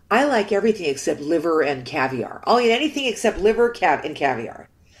 I like everything except liver and caviar. I'll eat anything except liver and caviar.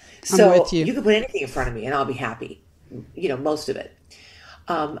 So I'm with you. You can put anything in front of me and I'll be happy, most of it.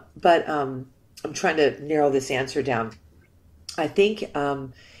 But I'm trying to narrow this answer down. I think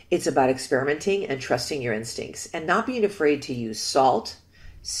it's about experimenting and trusting your instincts and not being afraid to use salt,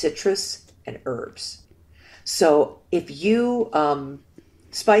 citrus, and herbs. So if you,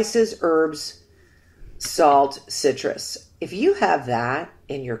 spices, herbs, salt, citrus, if you have that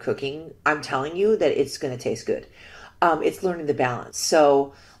in your cooking, I'm telling you that it's going to taste good. It's learning the balance.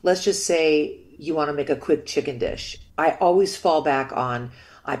 So let's just say you want to make a quick chicken dish. I always fall back on,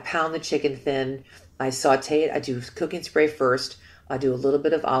 I pound the chicken thin, I saute it, I do cooking spray first, I do a little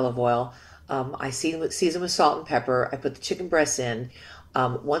bit of olive oil, I season with salt and pepper, I put the chicken breasts in.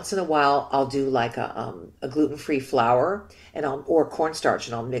 Once in a while, I'll do like a gluten-free flour or cornstarch,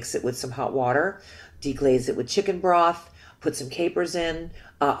 and I'll mix it with some hot water, deglaze it with chicken broth, put some capers in,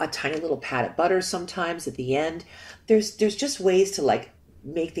 a tiny little pat of butter sometimes at the end. There's just ways to like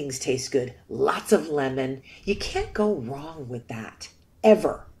make things taste good. Lots of lemon. You can't go wrong with that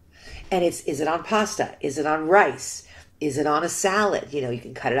ever. And is it on pasta? Is it on rice? Is it on a salad? You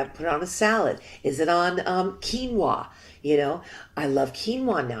can cut it up, put it on a salad. Is it on quinoa? I love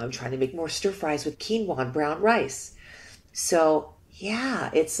quinoa now. I'm trying to make more stir fries with quinoa and brown rice. So yeah,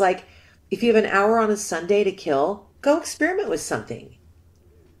 it's like if you have an hour on a Sunday to kill, go experiment with something.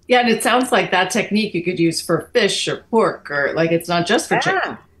 Yeah, and it sounds like that technique you could use for fish or pork, or like it's not just for chicken.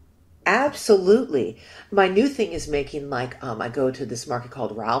 Yeah, absolutely. My new thing is making like I go to this market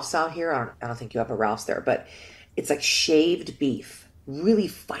called Ralph's out here. I don't think you have a Ralph's there, but it's like shaved beef, really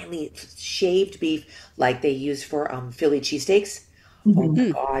finely shaved beef, like they use for Philly cheesesteaks. Oh my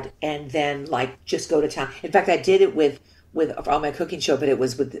God! And then like just go to town. In fact, I did it with on my cooking show, but it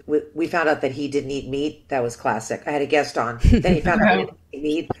was with we found out that he didn't eat meat. That was classic. I had a guest on, then he found out he didn't eat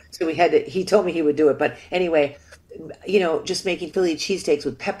meat, so he told me he would do it. But anyway, just making Philly cheesesteaks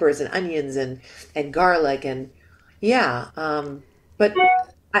with peppers and onions and garlic and yeah. But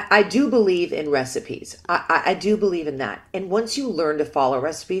I do believe in recipes. I do believe in that. And once you learn to follow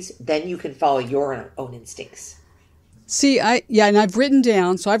recipes, then you can follow your own instincts. See, and I've written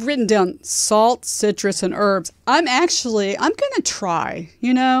down salt, citrus, and herbs. I'm going to try,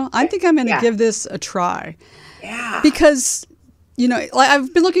 I think I'm going to give this a try. Yeah. Because, like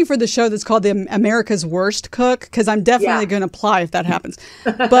I've been looking for the show that's called the America's Worst Cook, because I'm definitely going to apply if that happens.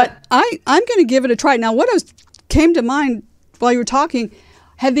 But I'm going to give it a try. Now, came to mind while you were talking,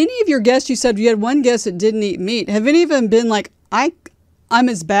 have any of your guests, you said you had one guest that didn't eat meat, have any of them been like, I'm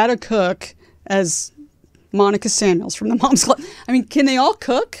as bad a cook as Monica Samuels from the Moms Club? I mean, can they all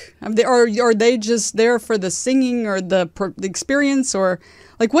cook? Or are they just there for the singing or the experience? Or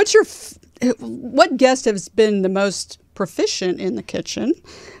like, what guest has been the most proficient in the kitchen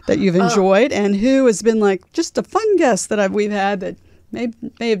that you've enjoyed, and who has been like just a fun guest that we've had that may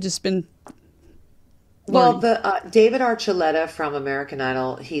have just been Well, the David Archuleta from American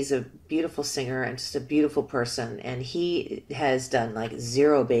Idol, he's a beautiful singer and just a beautiful person, and he has done like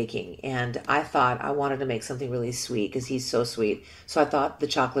zero baking. And I thought I wanted to make something really sweet because he's so sweet. So I thought the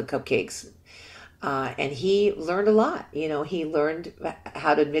chocolate cupcakes, and he learned a lot. He learned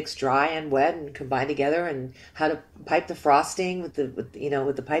how to mix dry and wet and combine together, and how to pipe the frosting with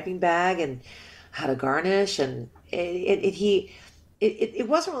the piping bag, and how to garnish. And it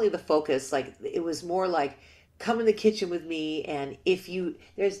wasn't really the focus. Like it was more like, come in the kitchen with me, and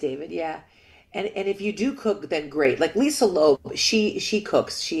there's David, yeah, and if you do cook, then great. Like Lisa Loeb, she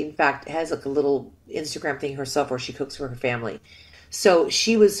cooks. She in fact has like a little Instagram thing herself where she cooks for her family. So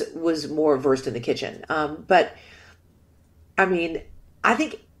she was more versed in the kitchen. But I mean, I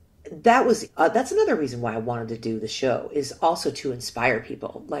think that's another reason why I wanted to do the show, is also to inspire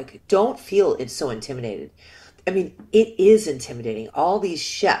people. Like, don't feel it's so intimidated. I mean, it is intimidating. All these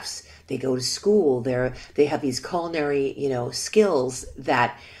chefs, they go to school. They have these culinary, skills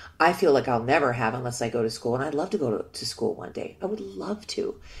that I feel like I'll never have unless I go to school. And I'd love to go to school one day. I would love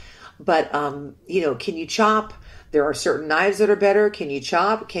to. But, can you chop? There are certain knives that are better. Can you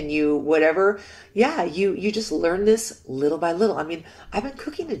chop? Can you whatever? Yeah, you just learn this little by little. I mean, I've been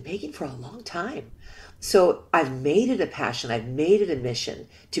cooking and baking for a long time. So I've made it a passion. I've made it a mission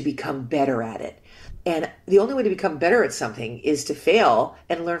to become better at it. And the only way to become better at something is to fail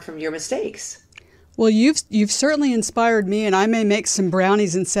and learn from your mistakes. Well, you've certainly inspired me, and I may make some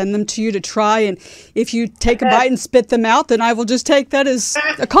brownies and send them to you to try. And if you take a bite and spit them out, then I will just take that as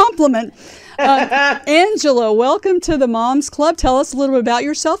a compliment. Angela, welcome to the Moms Club. Tell us a little bit about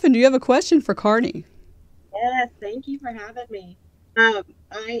yourself, and do you have a question for Carnie? Yes, thank you for having me. I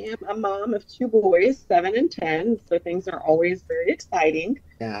am a mom of 2 boys, 7 and 10, so things are always very exciting.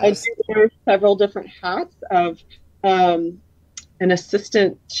 Yes. I do wear several different hats of an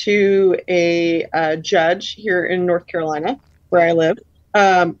assistant to a judge here in North Carolina, where I live.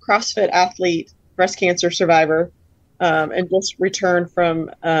 CrossFit athlete, breast cancer survivor, and just returned from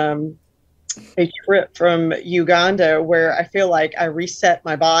a trip from Uganda where I feel like I reset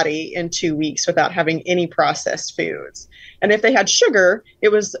my body in 2 weeks without having any processed foods. And if they had sugar, it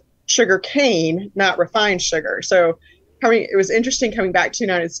was sugar cane, not refined sugar. So it was interesting coming back to the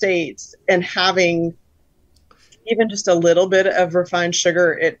United States and having even just a little bit of refined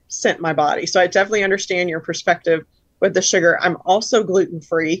sugar, it sent my body. So I definitely understand your perspective with the sugar. I'm also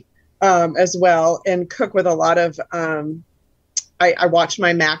gluten-free as well, and cook with a lot of, I watch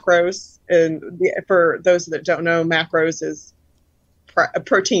my macros. And for those that don't know, macros is a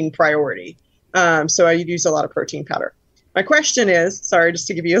protein priority. So I use a lot of protein powder. My question is, sorry, just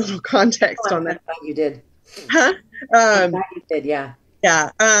to give you a little context on that. You did. Huh? You did, yeah.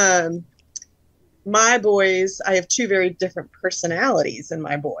 Yeah. My boys, I have two very different personalities in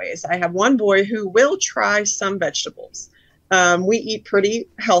my boys. I have one boy who will try some vegetables. We eat pretty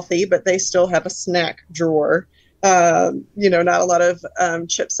healthy, but they still have a snack drawer. Not a lot of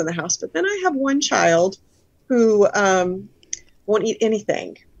chips in the house. But then I have one child who won't eat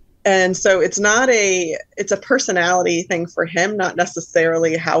anything. And so it's a personality thing for him, not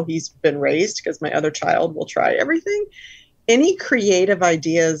necessarily how he's been raised, because my other child will try everything. Any creative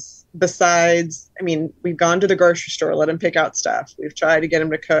ideas besides, we've gone to the grocery store, let him pick out stuff. We've tried to get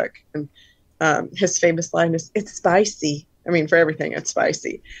him to cook. And his famous line is, "It's spicy." For everything, it's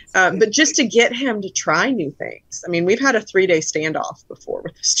spicy. But just to get him to try new things. We've had a 3-day standoff before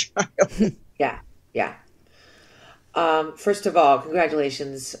with this child. Yeah. First of all,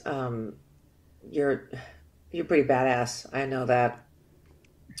 congratulations. You're pretty badass. I know that.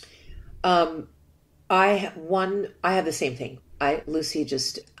 I have the same thing. Lucy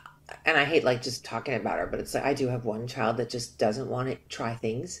just, and I hate just talking about her, but it's like I do have one child that just doesn't want to try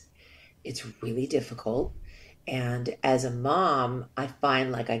things. It's really difficult. And as a mom, I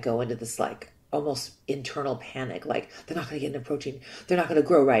find I go into this almost internal panic. They're not going to get enough protein. They're not going to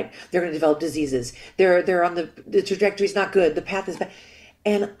grow right. They're going to develop diseases. They're on the trajectory's not good. The path is bad.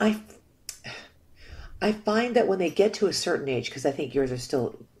 And I find that when they get to a certain age, because I think yours are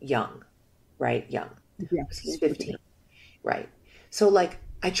still young, right? Young. Yeah. He's 15. Right. So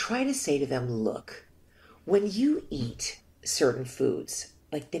I try to say to them, look, when you eat certain foods,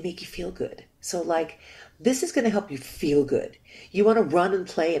 they make you feel good. So this is going to help you feel good. You want to run and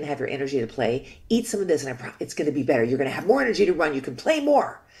play and have your energy to play. Eat some of this, and it's going to be better. You're going to have more energy to run. You can play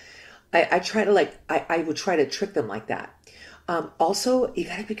more. I try to I would try to trick them like that. Also, you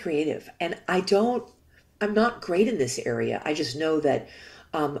got to be creative. And I'm not great in this area. I just know that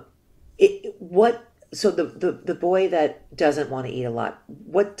so the boy that doesn't want to eat a lot,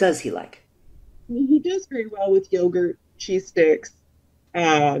 what does he like? He does very well with yogurt, cheese sticks,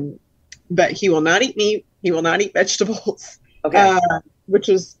 but he will not eat meat. He will not eat vegetables. Okay. Which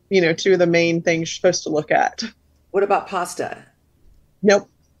is, two of the main things you're supposed to look at. What about pasta? Nope.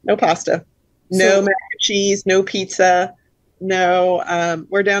 No pasta. No mac and cheese. No pizza. No.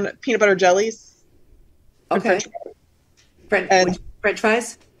 We're down to peanut butter jellies. Okay. French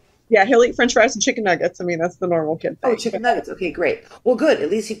fries? Yeah, he'll eat French fries and chicken nuggets. That's the normal kid thing. Oh, chicken nuggets. Okay, great. Well, good.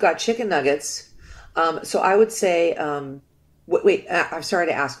 At least you've got chicken nuggets. So I would say, wait, I'm sorry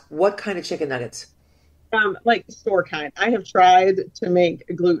to ask, what kind of chicken nuggets? Like the store kind. I have tried to make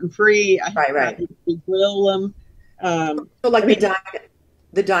gluten-free. I have tried to grill them. So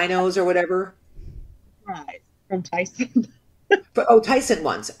the dinos or whatever? Right, from Tyson. Tyson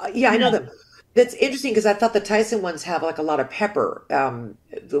ones. Yeah, I know them. That's interesting because I thought the Tyson ones have a lot of pepper.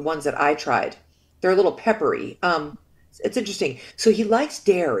 The ones that I tried, they're a little peppery. It's interesting. So he likes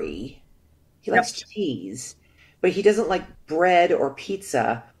dairy. He likes cheese, but he doesn't like bread or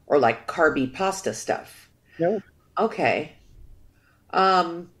pizza or carby pasta stuff. No. Okay.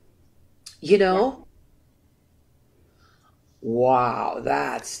 Wow,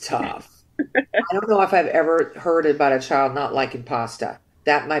 that's tough. I don't know if I've ever heard about a child not liking pasta.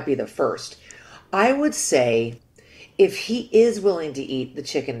 That might be the first. I would say if he is willing to eat the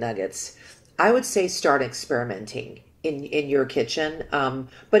chicken nuggets, I would say start experimenting in your kitchen.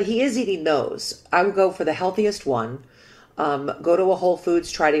 But he is eating those. I would go for the healthiest one. Go to a Whole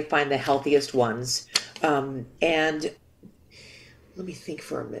Foods, try to find the healthiest ones. And let me think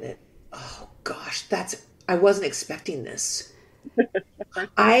for a minute. Oh gosh, I wasn't expecting this.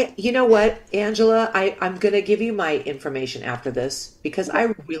 You know what, Angela, I'm going to give you my information after this because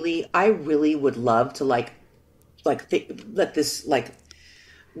I really would love to let this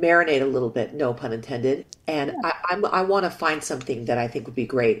marinate a little bit, no pun intended. And I want to find something that I think would be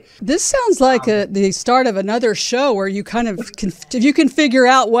great. This sounds like the start of another show where you kind of if you can figure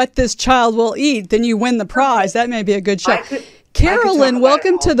out what this child will eat, then you win the prize. That may be a good show. Carolyn, about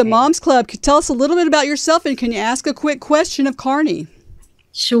welcome it to all the day. Moms Club. Tell us a little bit about yourself, and can you ask a quick question of Carnie?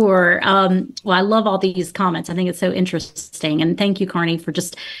 Sure. Well, I love all these comments. I think it's so interesting. And thank you, Carnie, for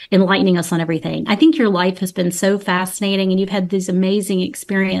just enlightening us on everything. I think your life has been so fascinating and you've had these amazing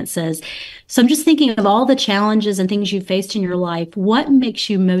experiences. So I'm just thinking of all the challenges and things you've faced in your life. What makes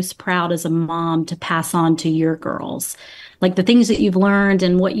you most proud as a mom to pass on to your girls? Like the things that you've learned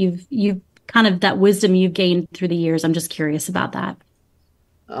and what you've kind of that wisdom you've gained through the years. I'm just curious about that.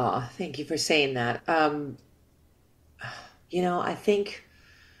 Oh, thank you for saying that. I think,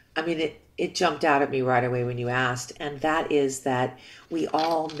 it jumped out at me right away when you asked, and that is that we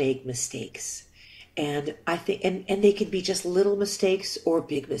all make mistakes. And I think, and they can be just little mistakes or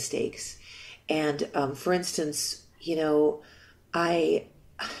big mistakes. And for instance, I,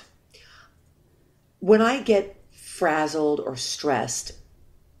 when I get frazzled or stressed,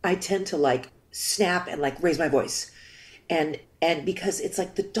 I tend to like snap and like raise my voice. And because it's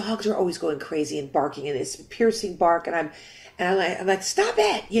like the dogs are always going crazy and barking and it's piercing bark I'm like, stop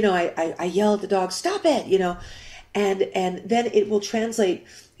it. I yell at the dog, stop it, and then it will translate,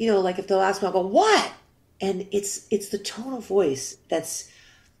 like if they'll ask me, I'll go, what? And it's the tone of voice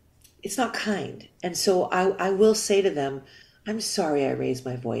it's not kind. And so I will say to them, I'm sorry I raised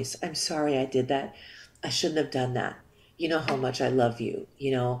my voice. I'm sorry I did that. I shouldn't have done that. You know how much I love you,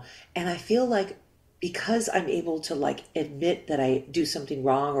 and I feel like because I'm able to like admit that I do something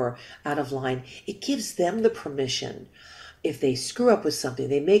wrong or out of line, it gives them the permission. If they screw up with something,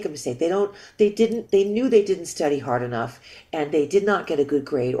 they make a mistake, they knew they didn't study hard enough and they did not get a good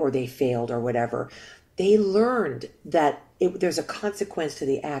grade or they failed or whatever. They learned that there's a consequence to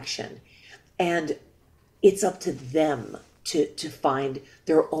the action, and it's up to them to find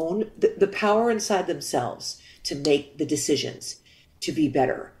their own, the power inside themselves to make the decisions to be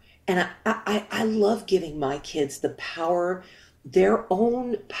better. And I love giving my kids the power, their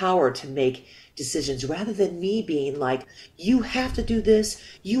own power to make decisions rather than me being like, you have to do this,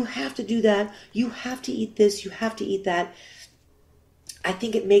 you have to do that, you have to eat this, you have to eat that. I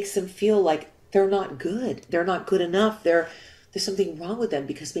think it makes them feel like they're not good. They're not good enough. There's something wrong with them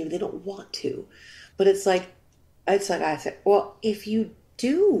because maybe they don't want to. But it's like I said, well, if you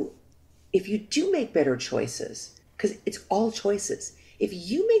do make better choices, because it's all choices. If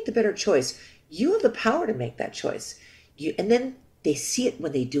you make the better choice, you have the power to make that choice. And then they see it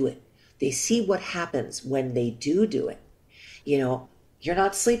when they do it. They see what happens when they do it. You're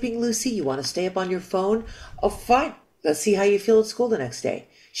not sleeping, Lucy. You want to stay up on your phone? Oh, fine. Let's see how you feel at school the next day.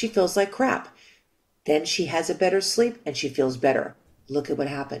 She feels like crap. Then she has a better sleep and she feels better. Look at what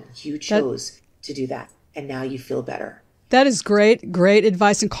happened. You chose to do that. And now you feel better. That is great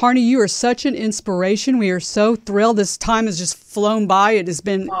advice. And Carnie, you are such an inspiration. We are so thrilled. This time has just flown by. It has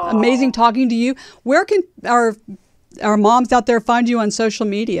been amazing talking to you. Where can our moms out there find you on social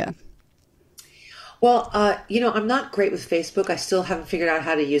media? Well, I'm not great with Facebook. I still haven't figured out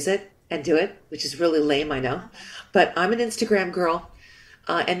how to use it and do it, which is really lame, I know. But I'm an Instagram girl.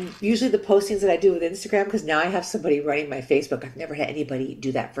 And usually the postings that I do with Instagram, because now I have somebody running my Facebook. I've never had anybody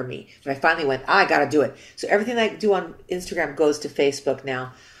do that for me. But I finally went, I got to do it. So everything that I do on Instagram goes to Facebook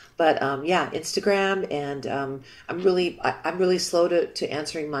now. But Instagram, and I'm really slow to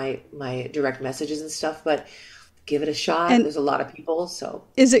answering my direct messages and stuff. But give it a shot. And there's a lot of people. So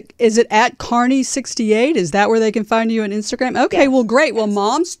is it at Carnie68? Is that where they can find you on Instagram? Okay, yes. Well, great. Yes. Well,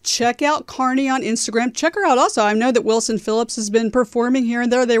 moms, check out Carnie on Instagram. Check her out also. I know that Wilson Phillips has been performing here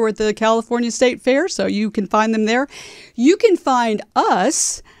and there. They were at the California State Fair, so you can find them there. You can find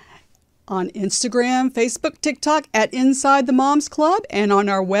us on Instagram, Facebook, TikTok at Inside the Moms Club, and on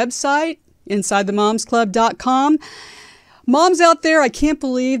our website, InsideTheMomsClub.com. Moms out there, I can't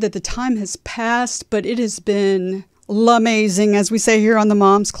believe that the time has passed, but it has been amazing, as we say here on the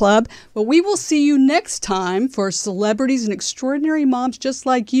Moms Club. But we will see you next time for celebrities and extraordinary moms just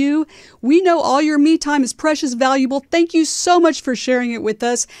like you. We know all your me time is precious, valuable. Thank you so much for sharing it with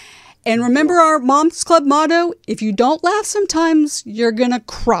us. And remember our Moms Club motto, if you don't laugh sometimes, you're going to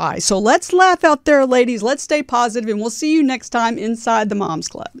cry. So let's laugh out there, ladies. Let's stay positive, and we'll see you next time inside the Moms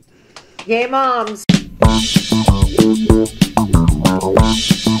Club. Yay, moms.